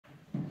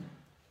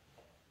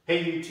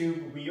Hey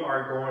YouTube, we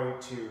are going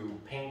to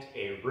paint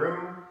a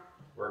room.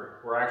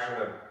 We're actually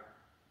going to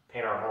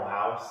paint our whole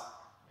house,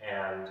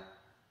 and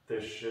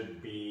this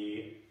should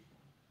be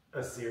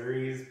a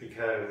series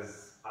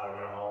because I don't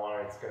know how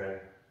long it's going to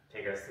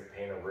take us to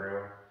paint a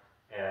room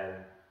and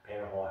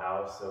paint a whole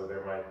house, so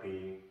there might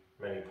be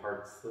many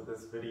parts of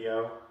this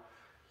video.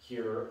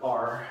 Here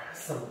are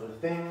some of the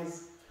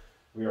things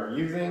we are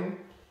using.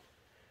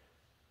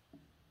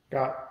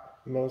 Got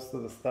most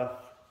of the stuff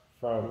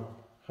from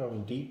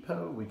Home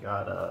Depot. We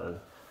got a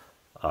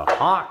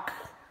hawk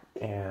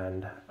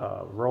and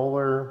a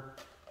roller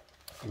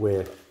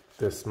with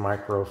this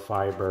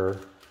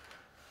microfiber,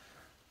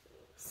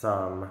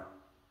 some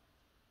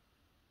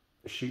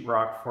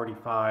sheetrock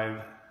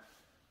 45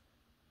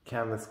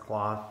 canvas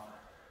cloth,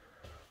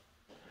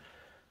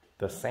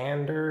 the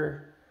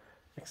sander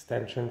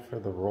extension for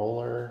the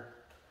roller,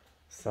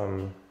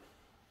 some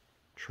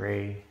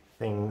tray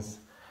things.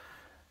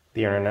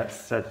 The internet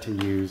said to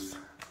use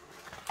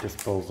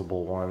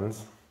disposable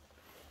ones.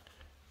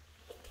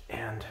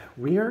 And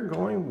we are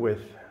going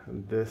with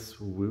this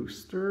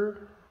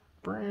Wooster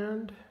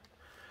brand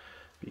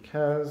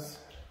because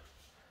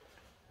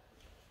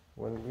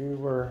when we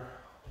were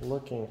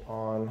looking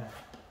on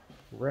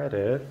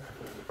Reddit,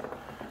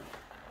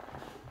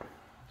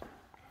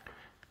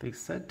 they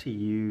said to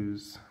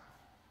use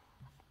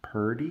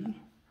Purdy,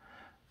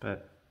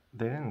 but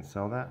they didn't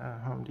sell that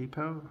at Home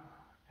Depot,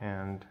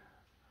 and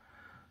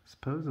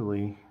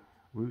supposedly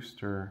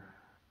Wooster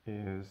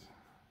is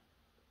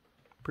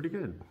pretty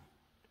good.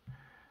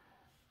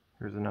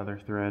 Here's another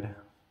thread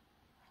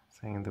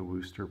saying the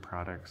Wooster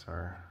products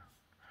are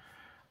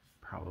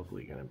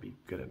probably going to be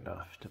good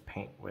enough to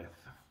paint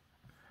with.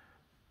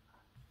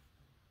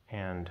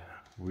 And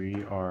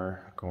we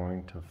are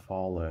going to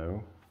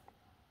follow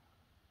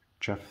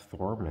Jeff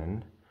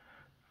Thorman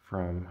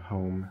from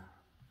Home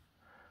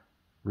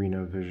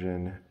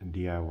Renovision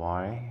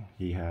DIY.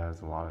 He has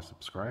a lot of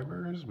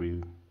subscribers.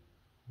 We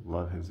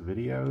love his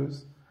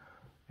videos.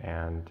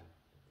 And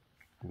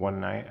one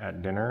night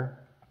at dinner,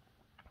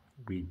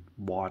 we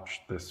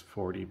watched this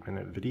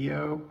 40-minute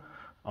video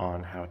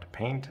on how to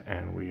paint,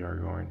 and we are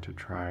going to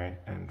try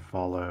and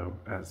follow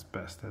as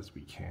best as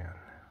we can.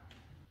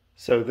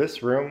 So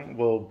this room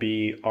will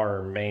be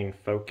our main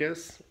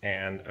focus,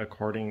 and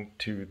according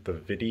to the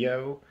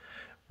video,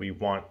 we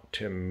want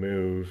to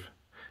move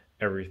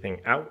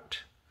everything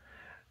out.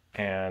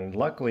 And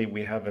luckily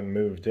we haven't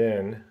moved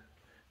in.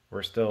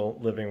 We're still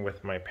living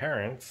with my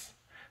parents,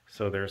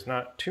 so there's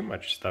not too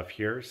much stuff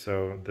here,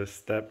 so this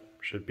step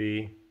should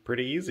be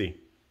pretty easy.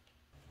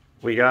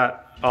 We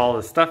got all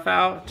the stuff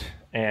out,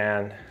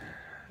 and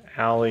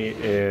Allie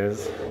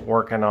is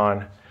working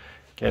on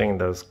getting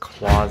those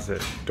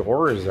closet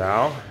doors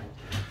out,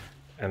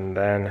 and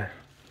then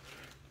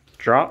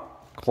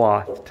drop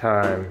cloth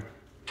time.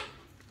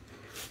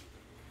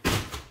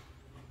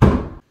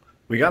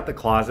 We got the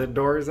closet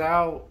doors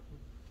out,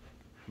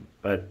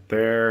 but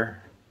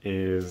there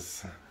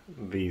is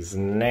these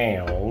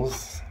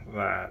nails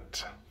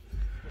that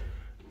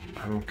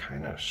I'm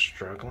kind of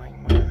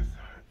struggling with,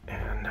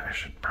 and I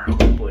should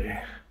probably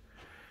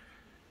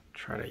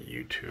try to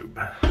YouTube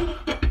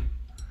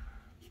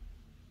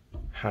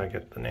how to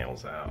get the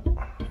nails out.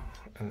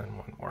 And then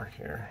one more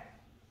here.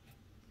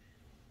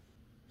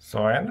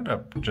 So I ended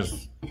up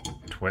just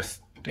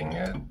twisting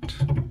it.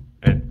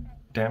 It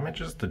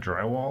damages the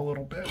drywall a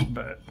little bit,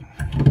 but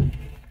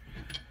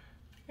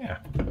yeah,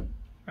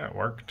 that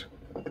worked.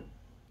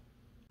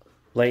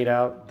 Laid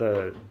out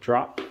the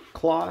drop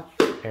cloth,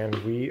 and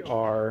we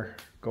are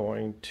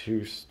going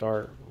to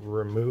start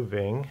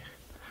removing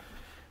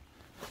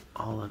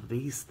all of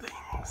these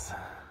things.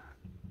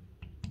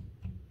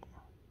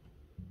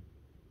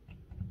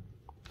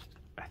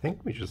 I think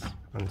we just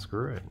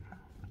unscrew it.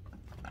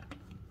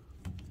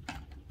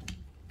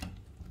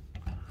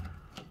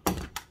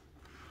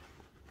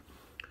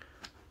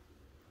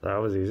 That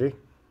was easy.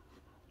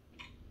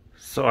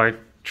 So I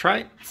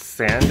tried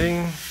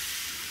sanding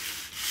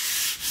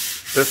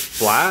this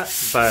flat,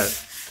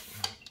 but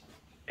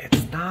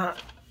it's not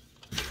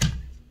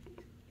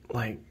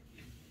like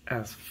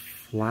as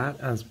flat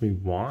as we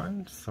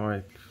want, so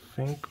I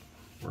think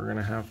we're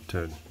gonna have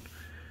to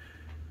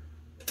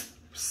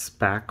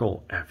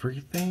spackle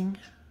everything.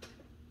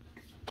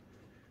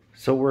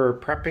 So we're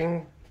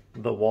prepping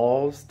the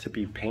walls to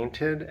be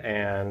painted,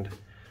 and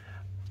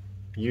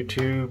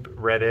YouTube,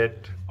 Reddit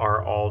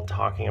are all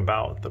talking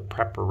about the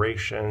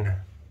preparation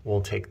will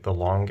take the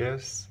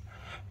longest.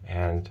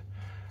 And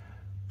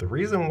the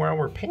reason why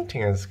we're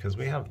painting is because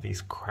we have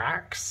these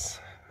cracks.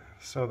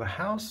 So the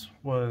house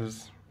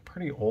was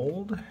pretty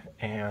old,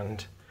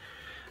 and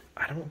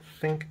I don't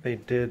think they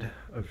did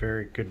a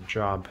very good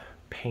job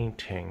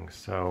painting.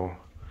 So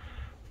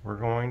we're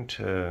going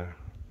to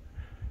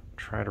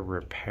try to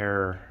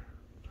repair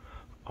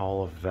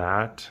all of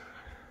that.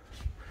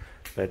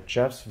 But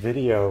Jeff's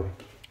video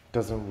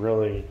doesn't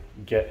really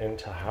get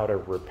into how to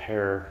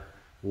repair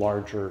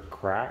larger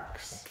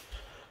cracks.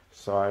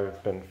 So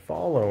I've been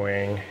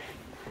following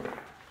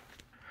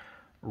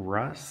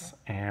Russ,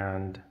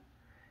 and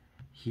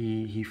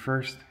He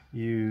first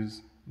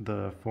used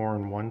the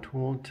 4-in-1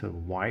 tool to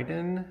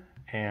widen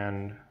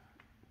and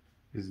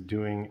is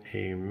doing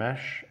a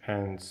mesh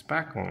and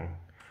spackling.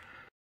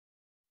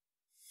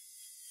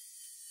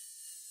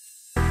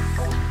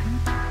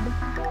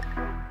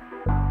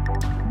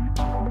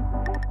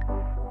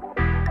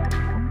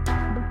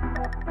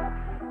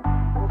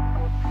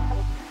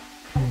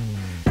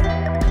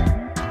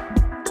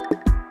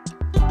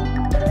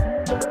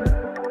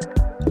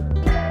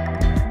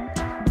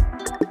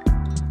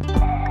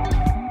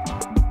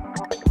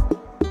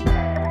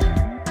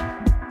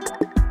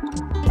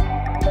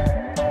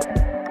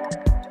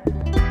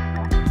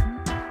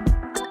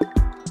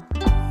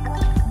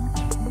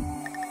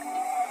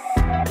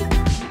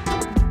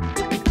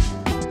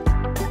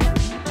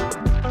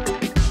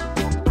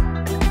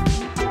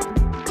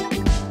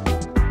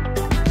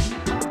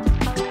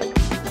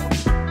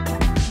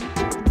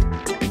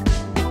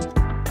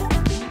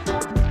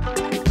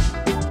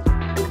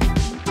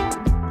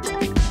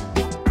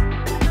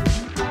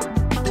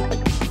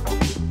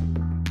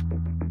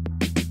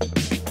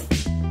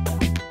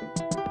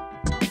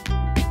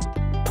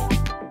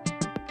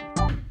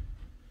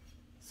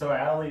 So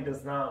Allie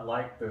does not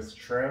like this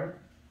trim,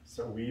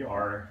 so we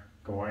are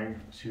going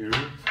to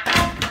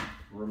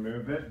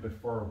remove it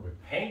before we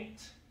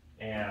paint.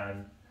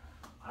 And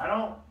I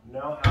don't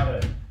know how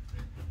to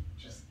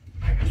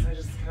I guess I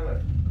just kind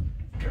of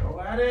go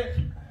at it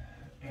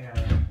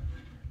and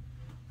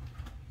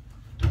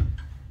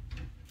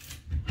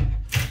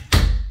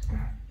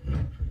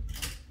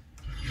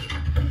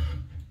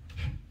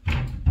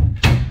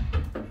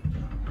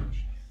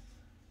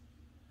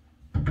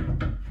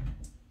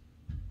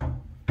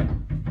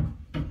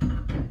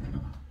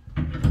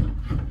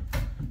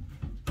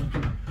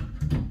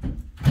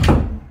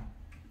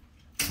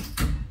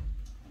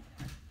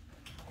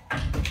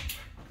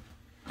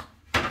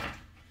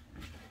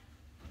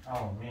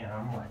oh man,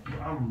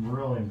 I'm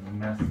really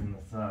messing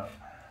this up.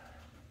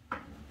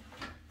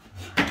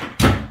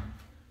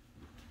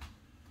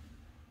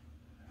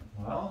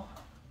 Well,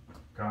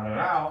 got it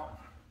out.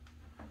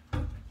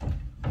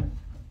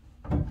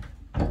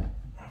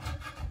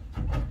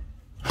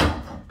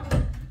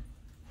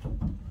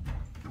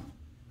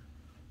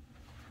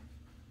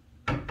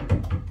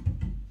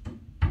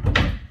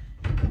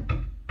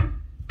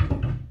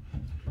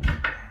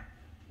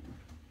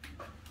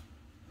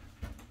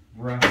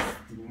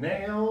 Rusty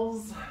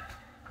nails.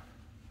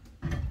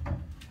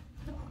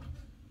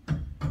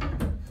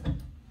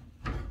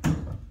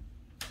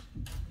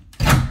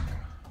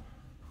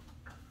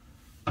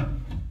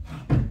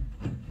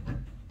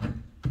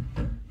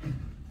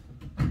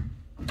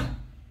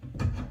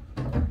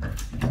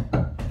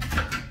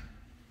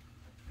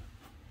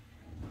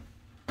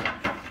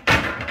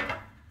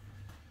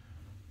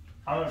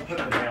 I'm going to put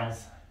the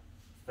nails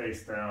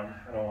face down.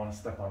 I don't want to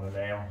step on the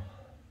nail.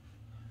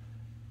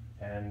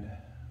 And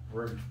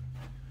we're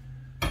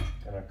going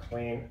to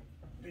clean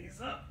these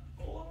up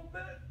a little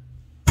bit.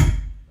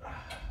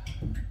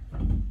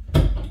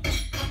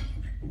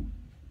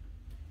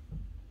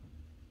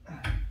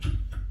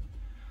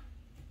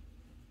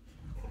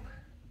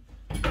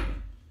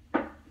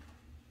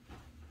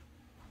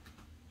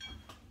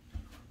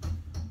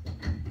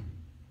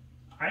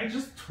 I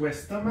just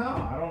twist them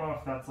out. I don't know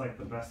if that's like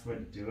the best way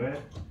to do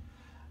it.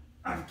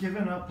 I've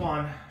given up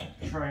on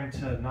trying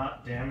to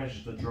not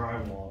damage the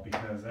drywall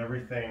because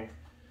everything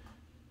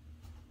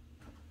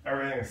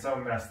is so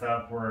messed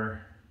up. We're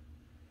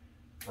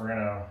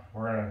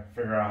gonna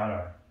figure out how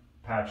to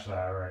patch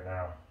that right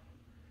now,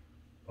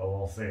 but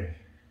we'll see.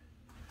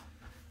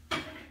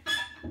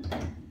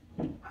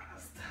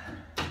 Last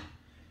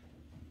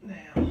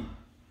nail.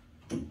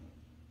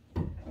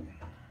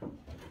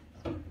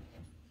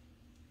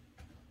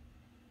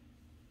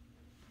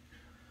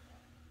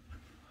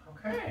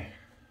 Okay.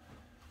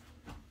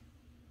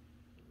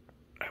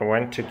 I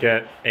went to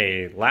get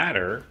a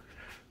ladder.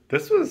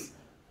 This was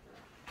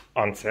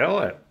on sale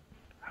at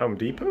Home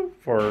Depot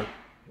for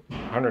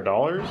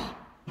 $100,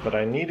 but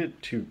I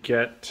needed to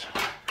get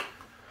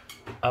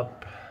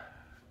up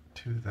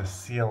to the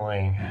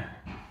ceiling,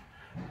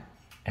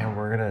 and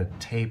we're gonna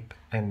tape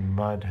and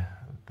mud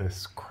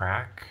this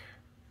crack.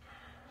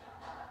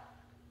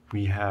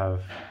 We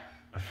have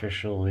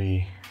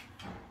officially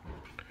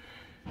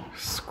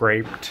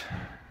scraped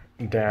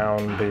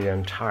down the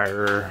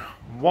entire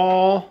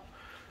wall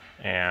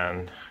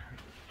and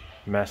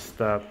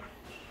messed up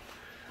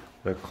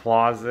the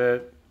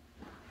closet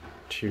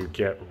to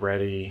get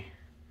ready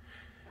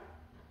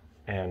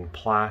and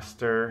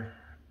plaster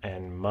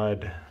and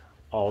mud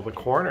all the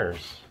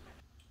corners.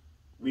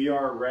 We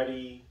are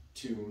ready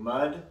to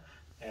mud,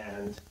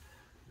 and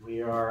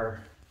we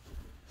are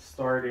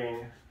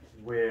starting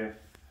with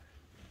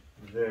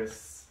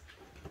this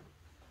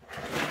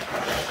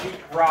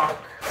sheetrock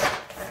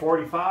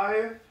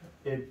 45.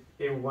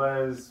 It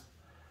was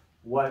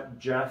what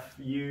Jeff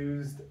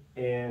used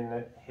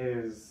in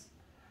his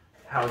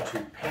how to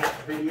paint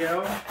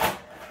video.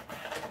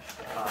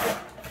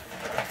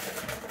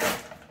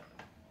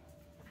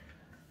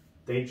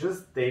 They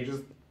just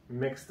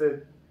mixed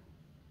it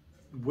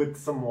with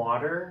some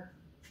water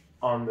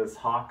on this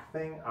hawk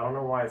thing. I don't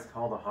know why it's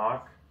called a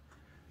hawk.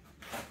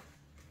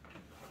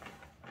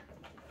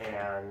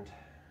 And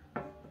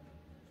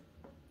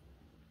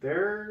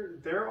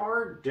there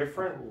are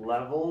different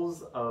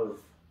levels of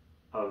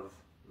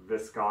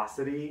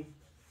viscosity.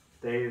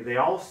 They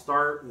all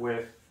start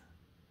with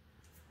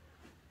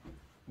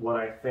what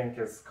I think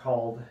is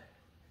called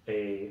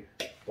a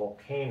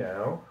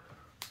volcano,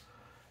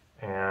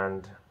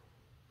 and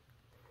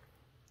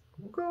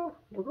we'll go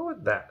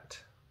with that.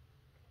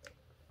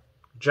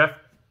 Jeff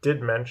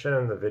did mention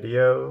in the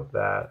video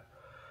that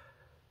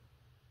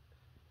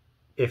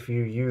if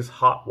you use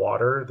hot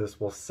water, this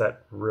will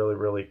set really,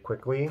 really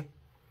quickly.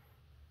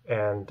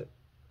 And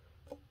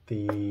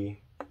the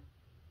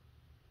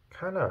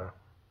kind of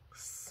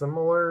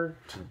similar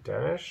to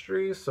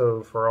dentistry.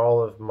 So for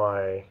all of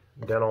my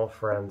dental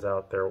friends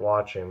out there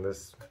watching,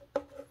 this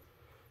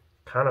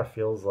kind of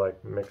feels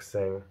like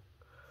mixing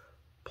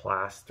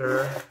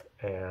plaster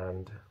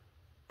and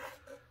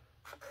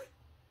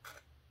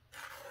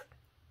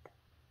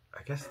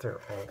I guess they're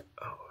all,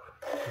 oh,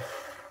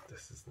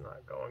 this is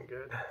not going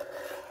good.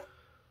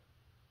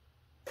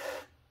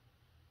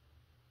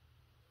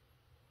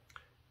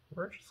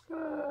 We're just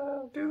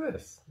gonna do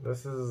this.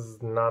 This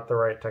is not the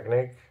right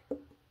technique.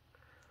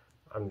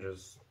 I'm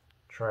just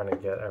trying to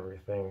get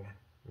everything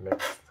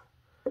mixed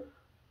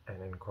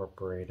and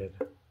incorporated.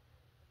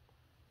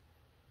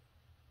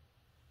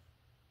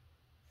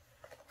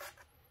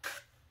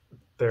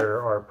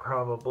 There are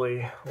probably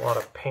a lot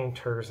of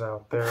painters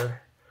out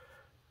there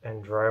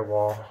and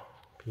drywall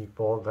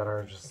people that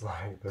are just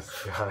like,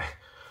 this guy,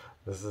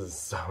 this is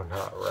so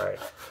not right.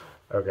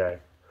 Okay,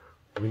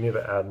 we need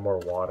to add more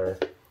water,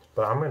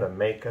 but I'm gonna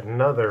make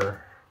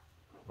another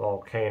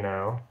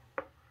volcano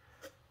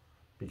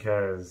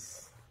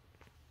because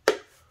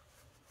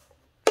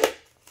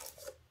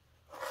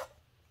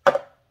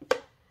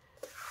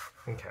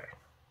okay,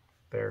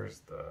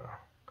 there's the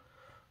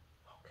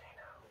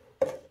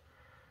volcano.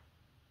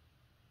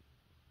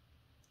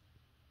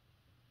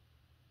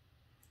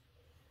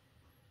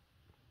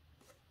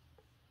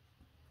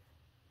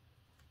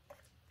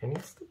 It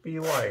needs to be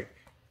like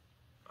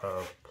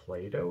a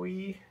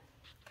Play-Doh-y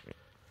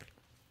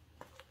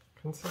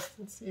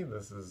consistency.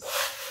 This is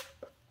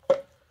for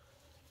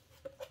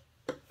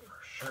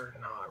sure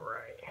not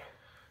right.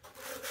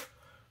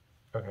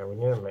 Okay, we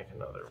need to make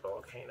another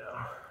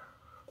volcano.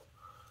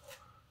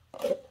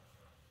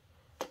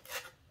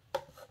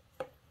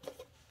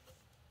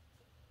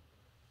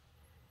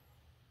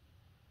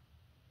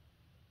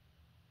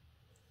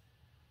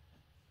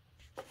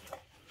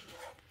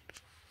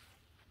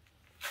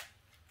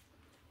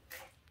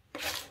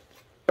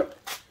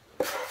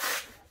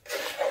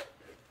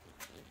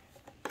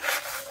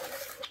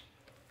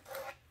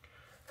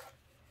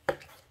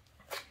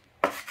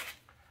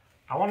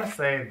 I want to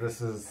say this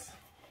is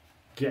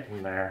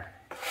getting there.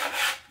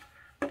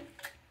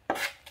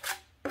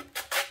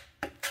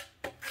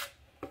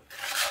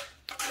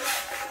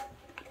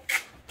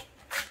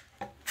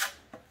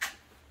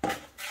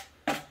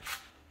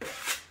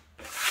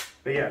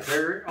 But yeah,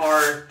 there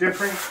are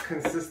different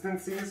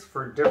consistencies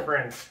for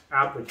different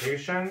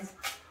applications.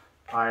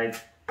 I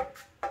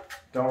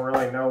don't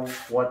really know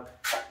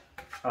what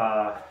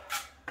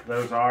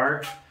those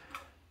are.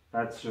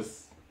 That's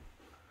just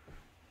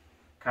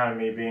kind of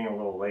me being a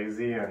little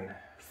lazy and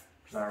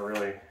not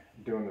really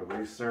doing the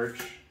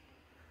research.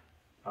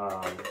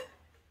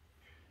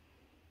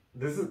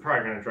 This is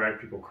probably going to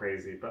drive people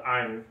crazy, but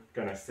I'm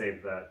going to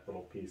save that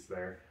little piece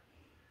there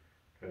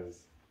because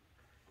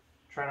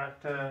try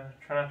not to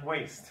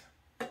waste.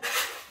 But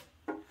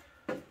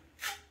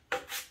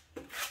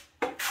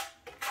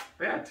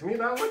yeah, to me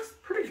that looks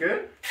pretty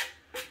good.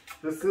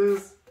 This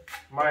is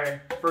my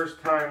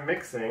first time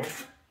mixing,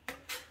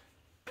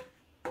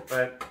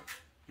 but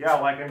yeah,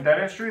 like in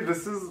dentistry,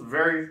 this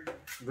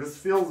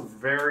feels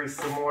very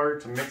similar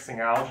to mixing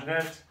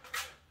alginate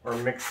or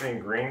mixing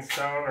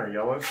greenstone or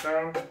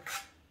yellowstone.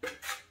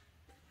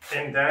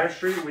 In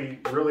dentistry, we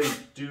really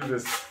do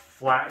this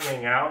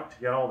flattening out to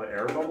get all the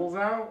air bubbles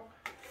out.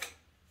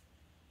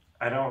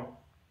 I don't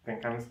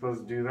think I'm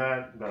supposed to do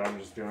that, but I'm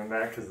just doing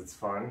that because it's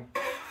fun.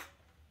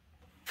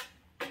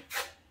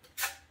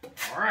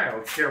 All right,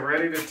 let's get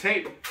ready to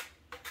tape.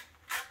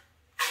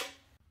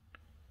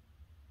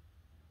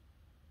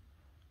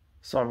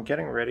 So I'm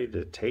getting ready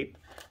to tape,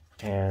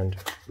 and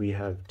we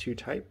have two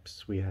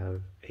types. We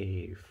have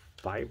a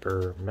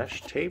fiber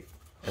mesh tape,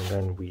 and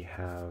then we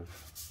have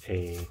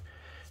a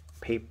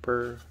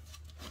paper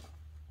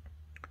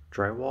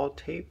drywall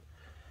tape.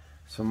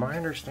 So my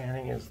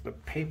understanding is the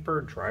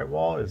paper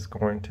drywall is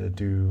going to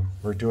do,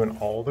 we're doing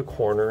all the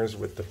corners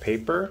with the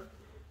paper,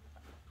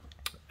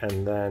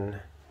 and then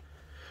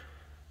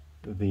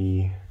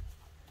the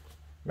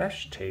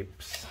mesh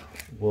tapes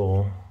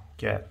will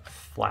get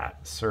flat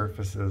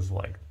surfaces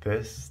like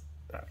this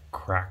that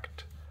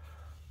cracked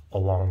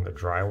along the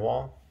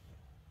drywall.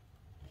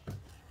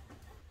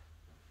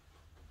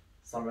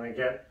 So I'm going to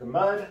get the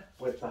mud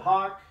with the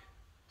hawk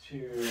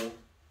to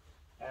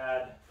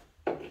add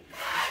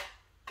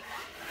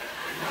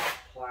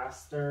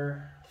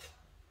plaster.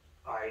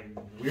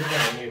 We're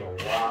gonna need a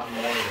lot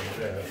more than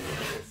this.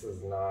 This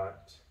is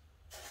not.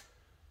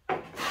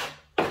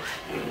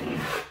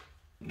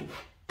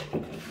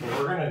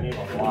 We're gonna need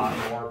a lot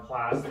more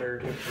plaster.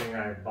 Good thing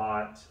I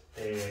bought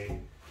a,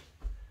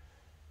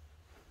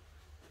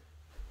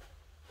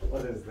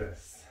 what is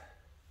this?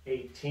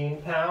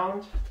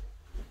 18-pound.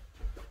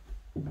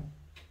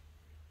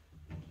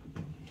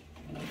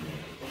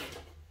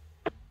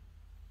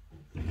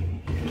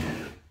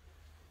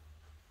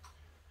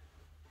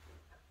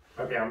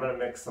 Okay, I'm gonna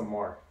mix some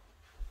more.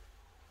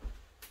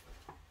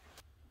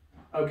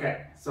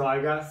 Okay, so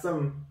I got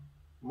some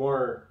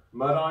more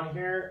mud on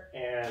here,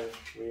 and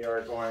we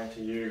are going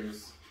to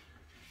use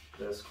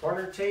this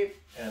corner tape,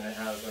 and it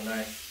has a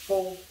nice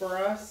fold for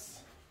us.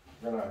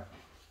 I'm gonna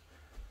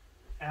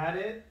add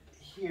it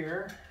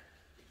here,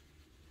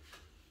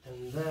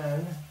 and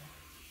then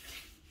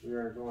we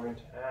are going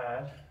to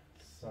add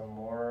some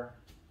more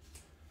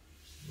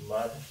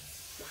mud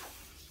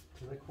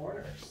to the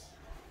corners.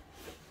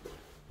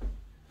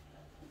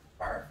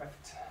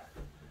 Perfect.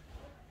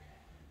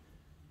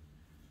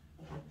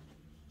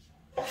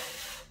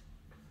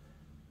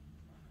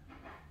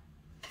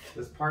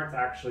 This part's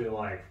actually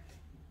like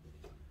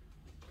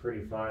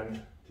pretty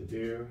fun to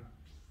do.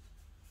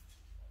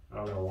 I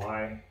don't know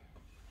why.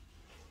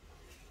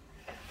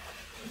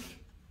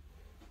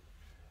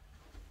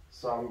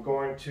 So I'm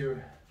going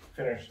to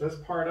finish this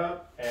part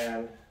up,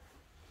 and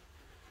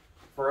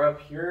for up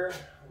here,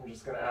 I'm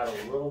just going to add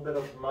a little bit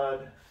of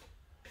mud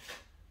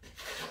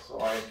so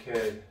I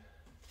could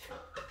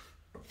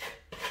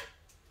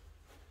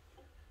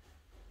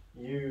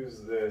use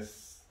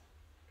this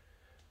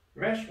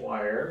mesh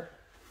wire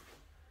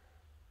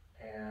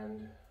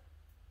and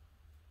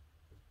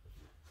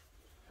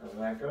have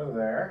that go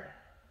there.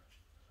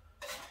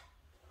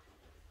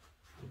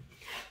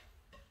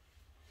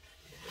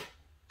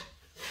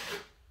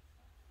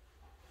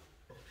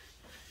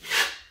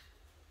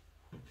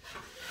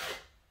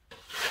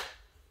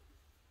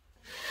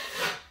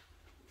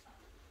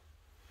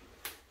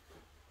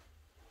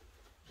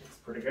 Looks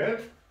pretty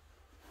good.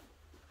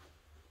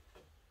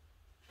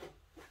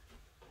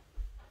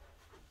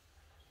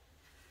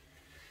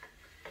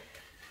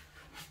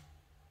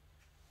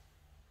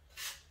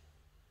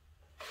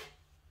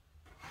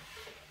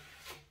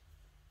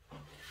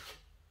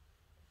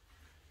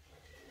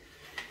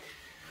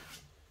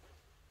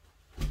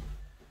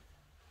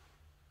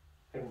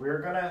 And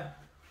we're gonna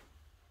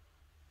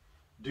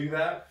do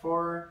that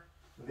for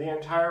the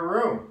entire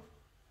room.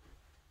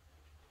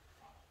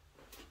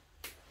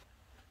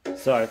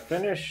 So I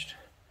finished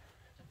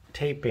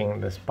taping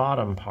this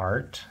bottom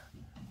part,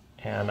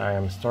 and I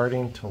am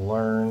starting to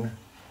learn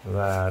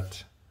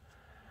that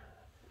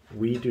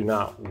we do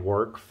not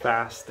work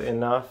fast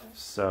enough,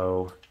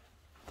 so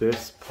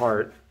this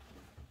part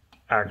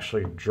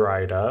actually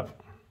dried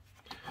up,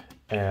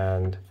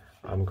 and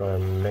I'm going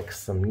to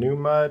mix some new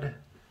mud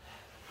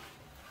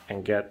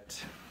and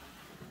get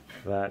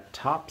that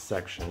top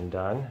section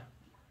done.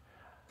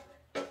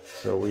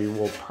 So we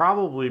will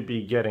probably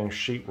be getting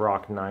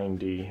sheetrock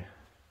 90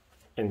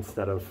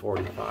 instead of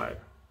 45.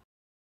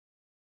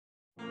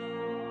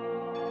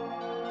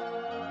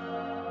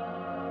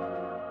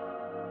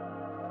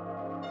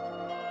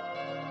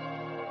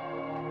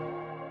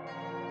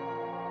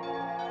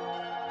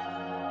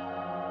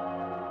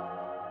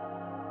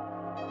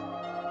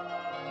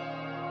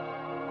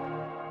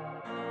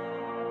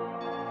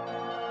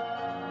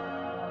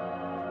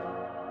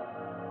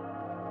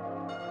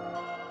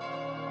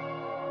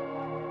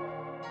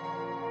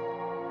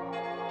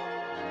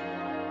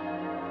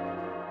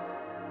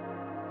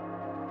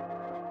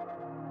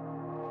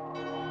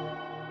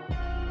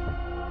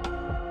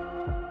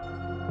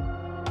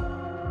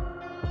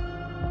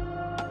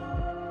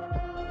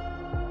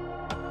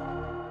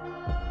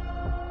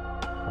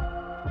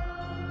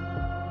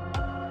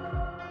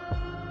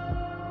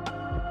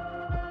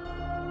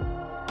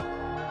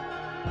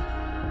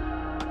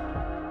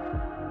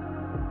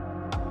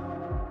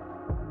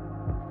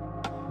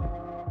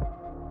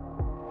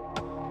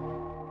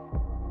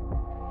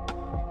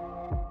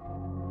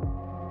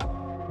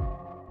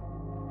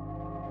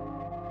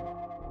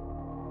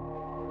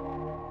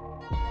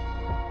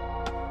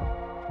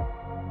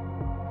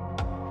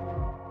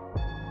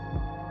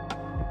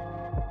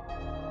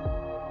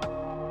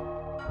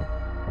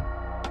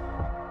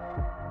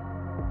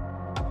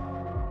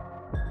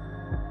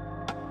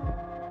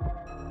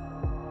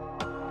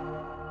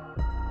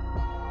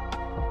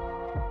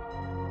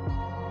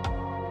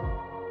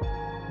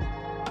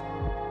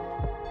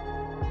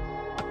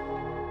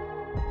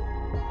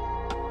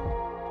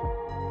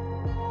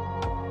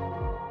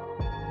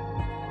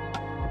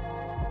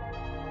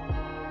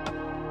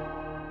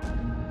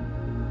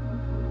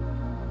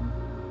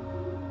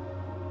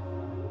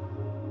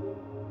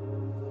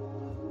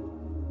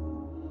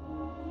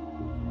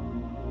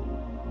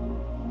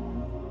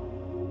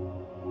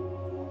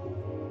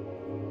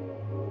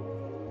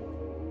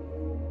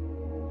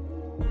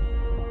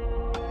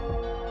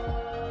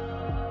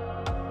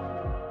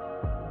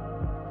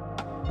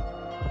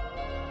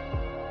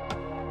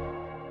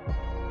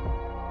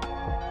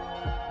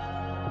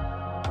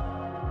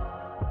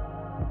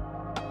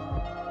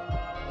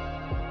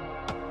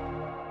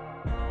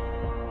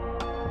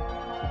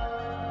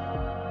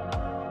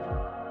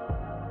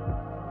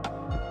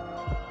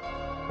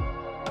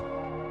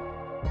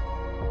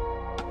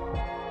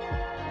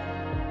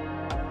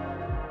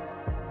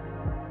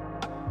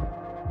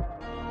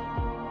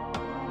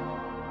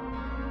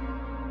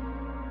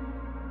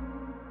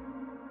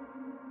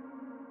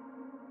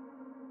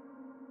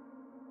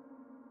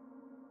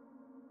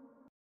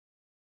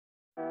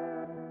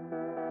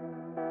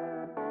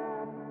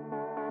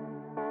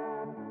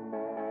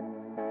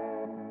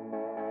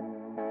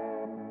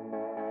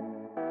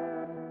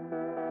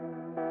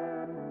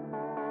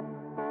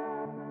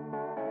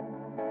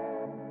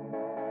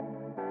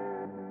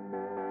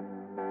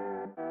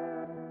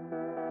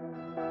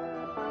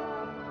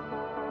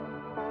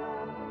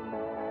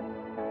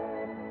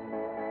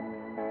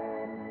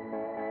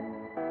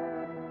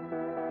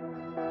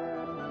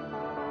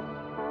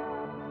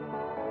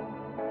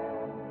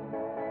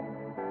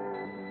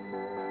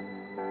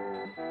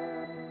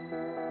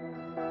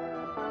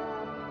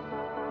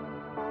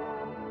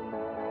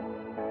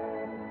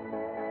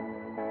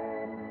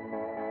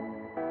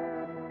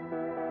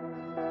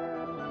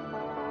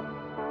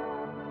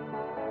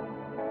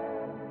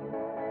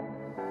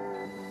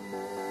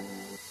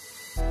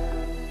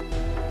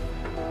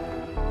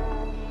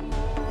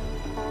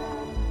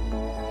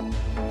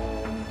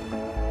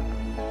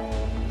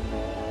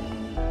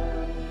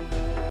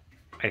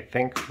 I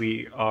think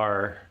we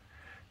are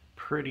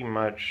pretty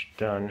much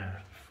done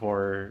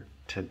for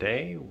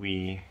today.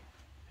 We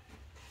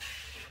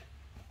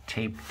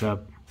taped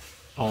up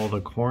all the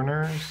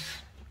corners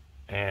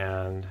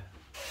and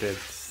did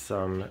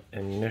some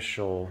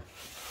initial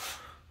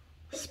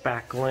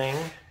spackling.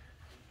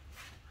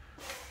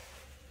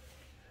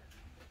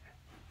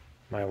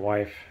 My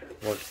wife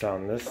worked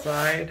on this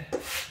side,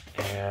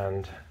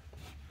 and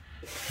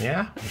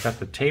yeah, we got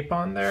the tape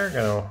on there.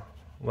 Gonna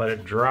let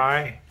it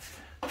dry,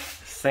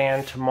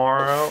 sand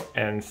tomorrow,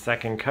 and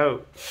second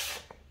coat.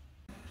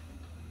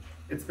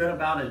 It's been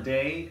about a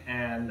day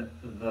and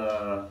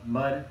the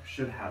mud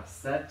should have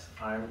set.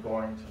 I'm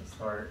going to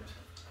start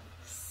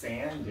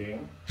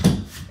sanding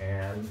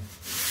and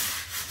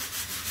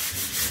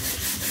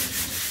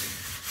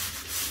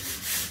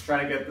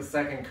try to get the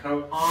second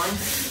coat on.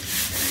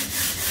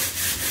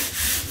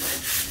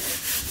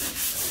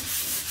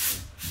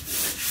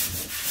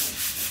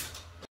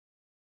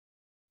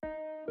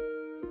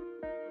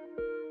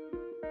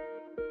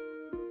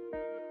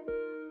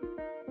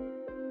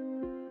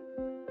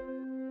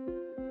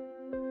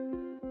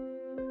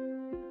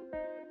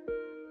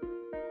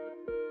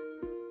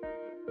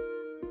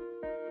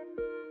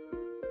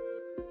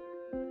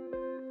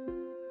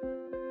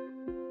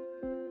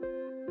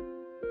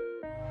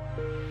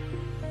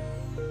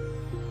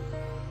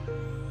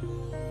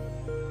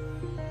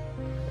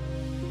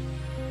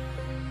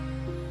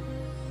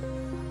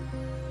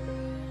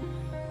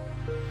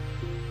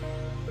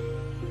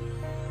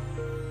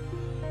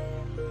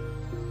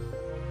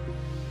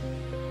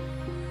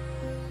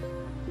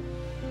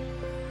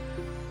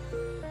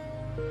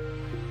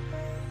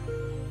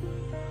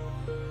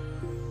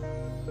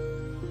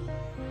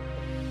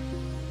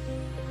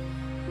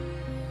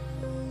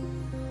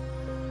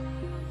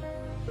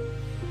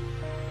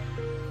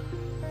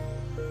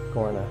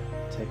 Going to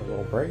take a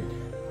little break.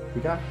 We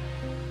got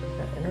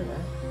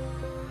internet.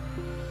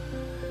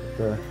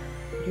 The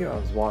video I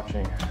was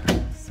watching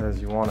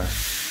says you want to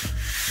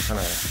kind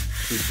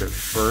of keep it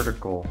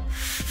vertical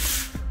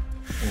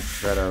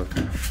instead of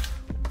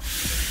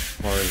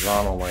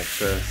horizontal like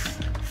this.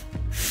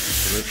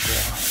 So this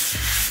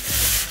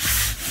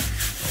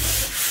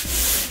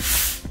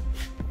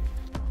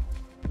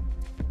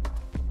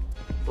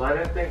So I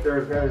didn't think there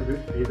was going to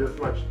be this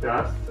much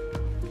dust,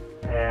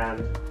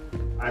 and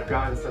I've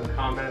gotten some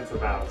comments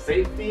about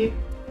safety,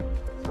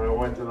 so I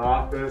went to the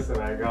office and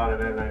I got an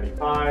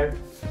N95,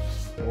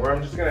 where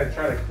I'm just going to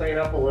try to clean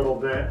up a little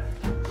bit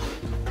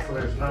so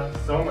there's not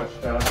so much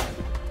dust.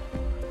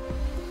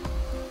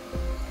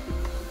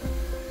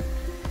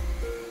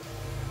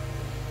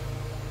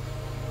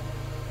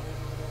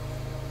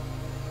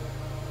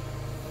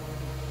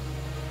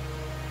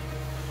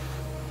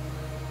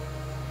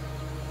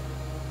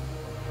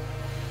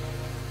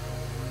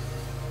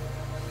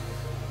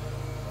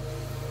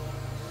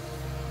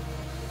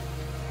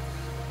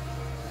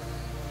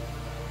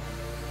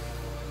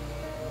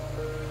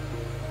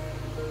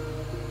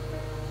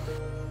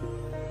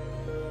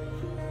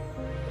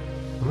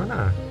 I'm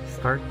gonna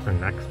start the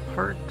next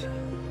part,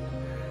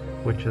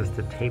 which is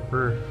the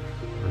taper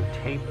or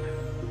tape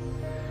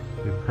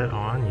we put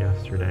on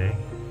yesterday.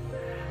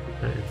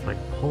 It's like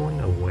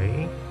pulling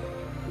away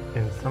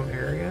in some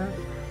areas.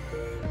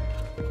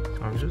 So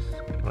I'm just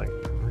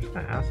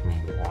gonna add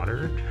some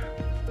water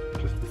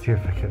just to see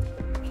if I can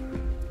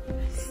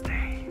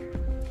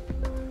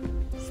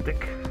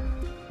stick.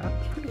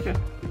 That's pretty good.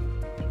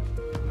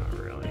 Not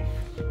really.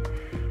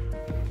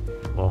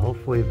 Well,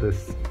 hopefully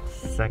this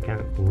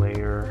second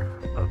layer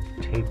of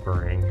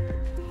tapering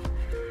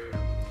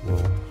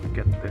will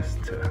get this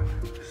to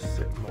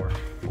sit more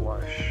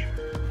flush.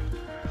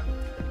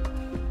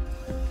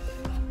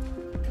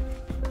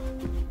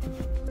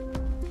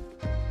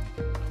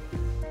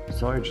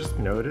 So I just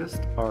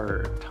noticed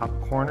our top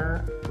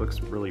corner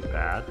looks really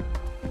bad,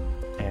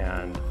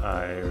 and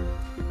I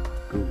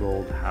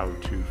googled how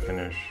to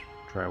finish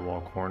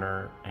drywall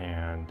corner,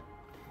 and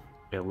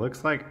it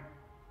looks like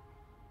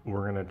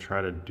we're gonna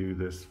try to do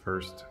this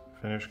first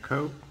finish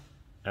coat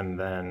and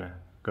then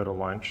go to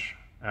lunch.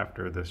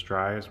 After this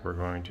dries, we're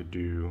going to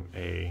do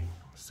a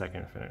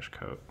second finish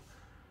coat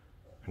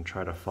and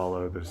try to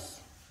follow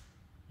this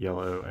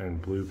yellow and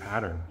blue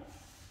pattern.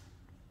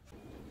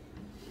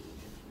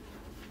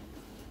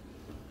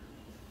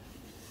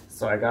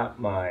 So I got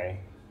my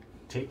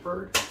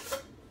tapered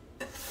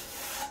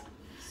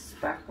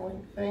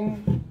spackling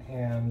thing,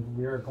 and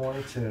we are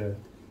going to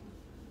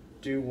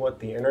do what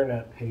the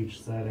internet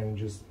page said and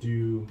just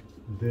do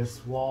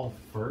this wall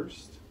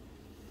first,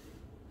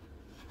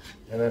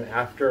 and then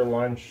after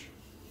lunch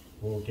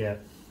we'll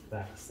get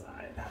that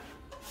side.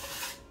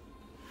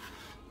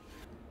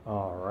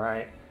 All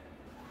right,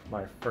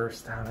 my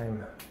first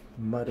time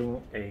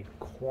mudding a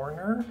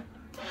corner.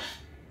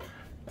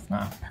 It's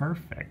not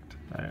perfect,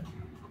 but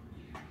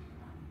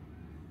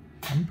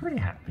I'm pretty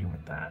happy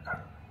with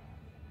that.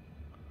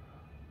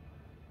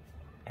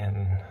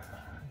 And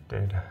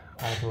did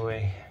all the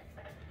way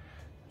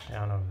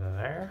down over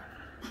there.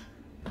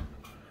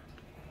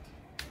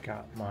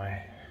 Got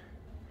my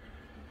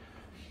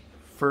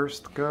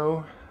first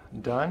go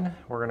done,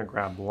 we're gonna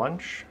grab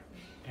lunch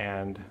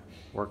and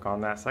work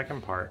on that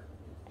second part.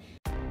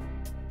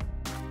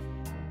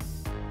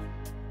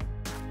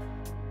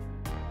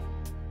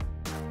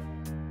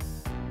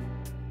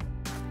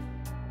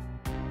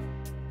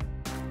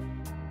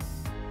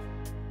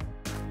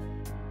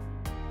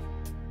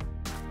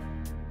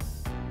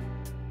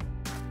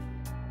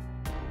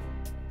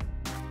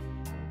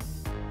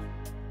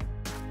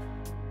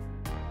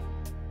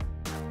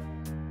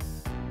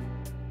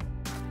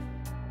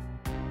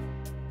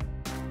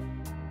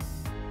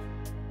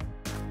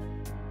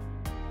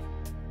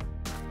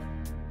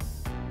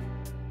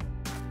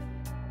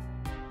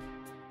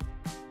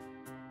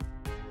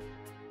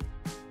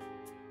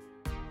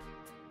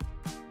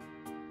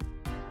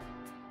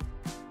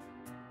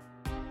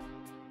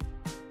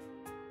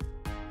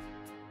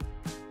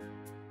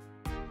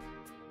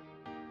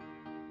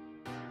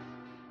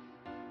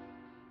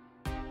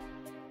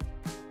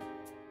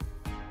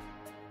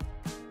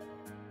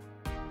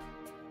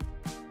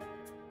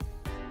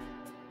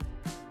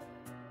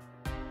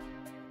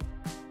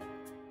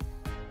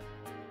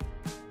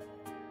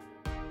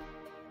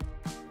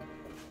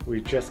 We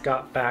just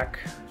got back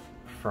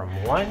from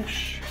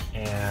lunch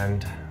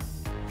and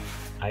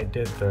I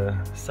did the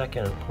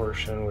second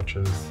portion, which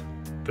is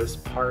this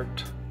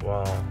part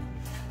while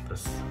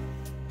this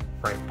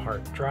right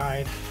part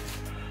dried,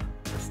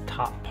 this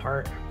top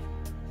part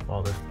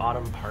while this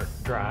bottom part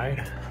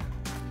dried,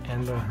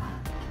 and the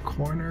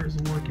corner is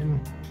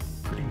looking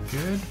pretty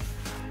good.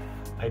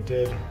 I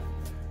did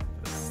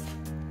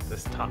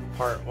this top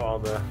part while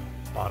the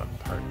bottom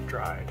part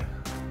dried,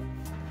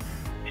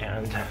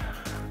 and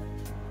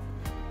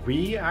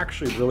we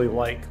actually really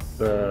like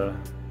the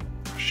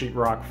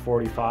Sheetrock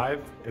 45.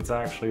 It's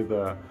actually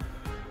the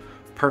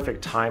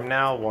perfect time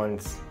now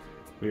once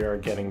we are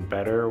getting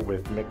better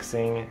with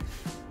mixing.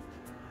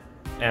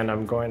 And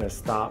I'm going to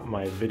stop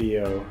my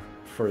video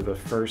for the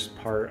first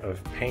part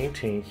of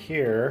painting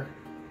here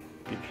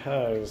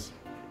because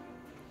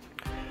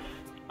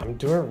I'm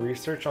doing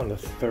research on the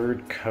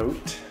third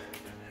coat,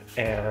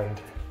 and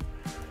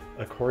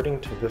according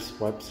to this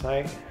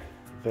website,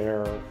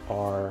 there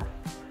are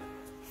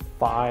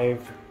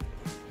 5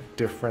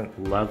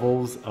 different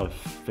levels of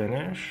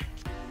finish.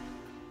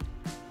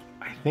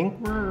 I think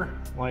we're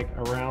like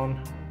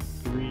around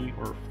 3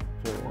 or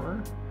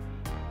 4,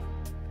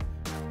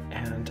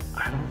 and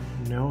I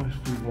don't know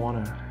if we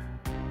want to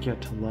get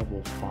to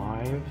level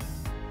 5,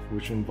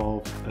 which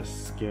involves a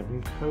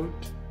skim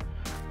coat,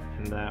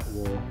 and that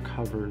will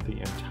cover the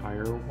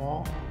entire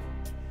wall.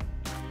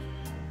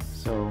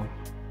 So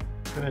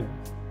I'm gonna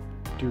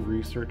do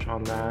research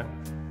on that.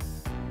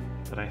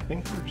 But I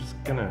think we're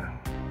just gonna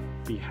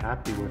be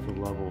happy with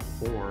a level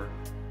 4.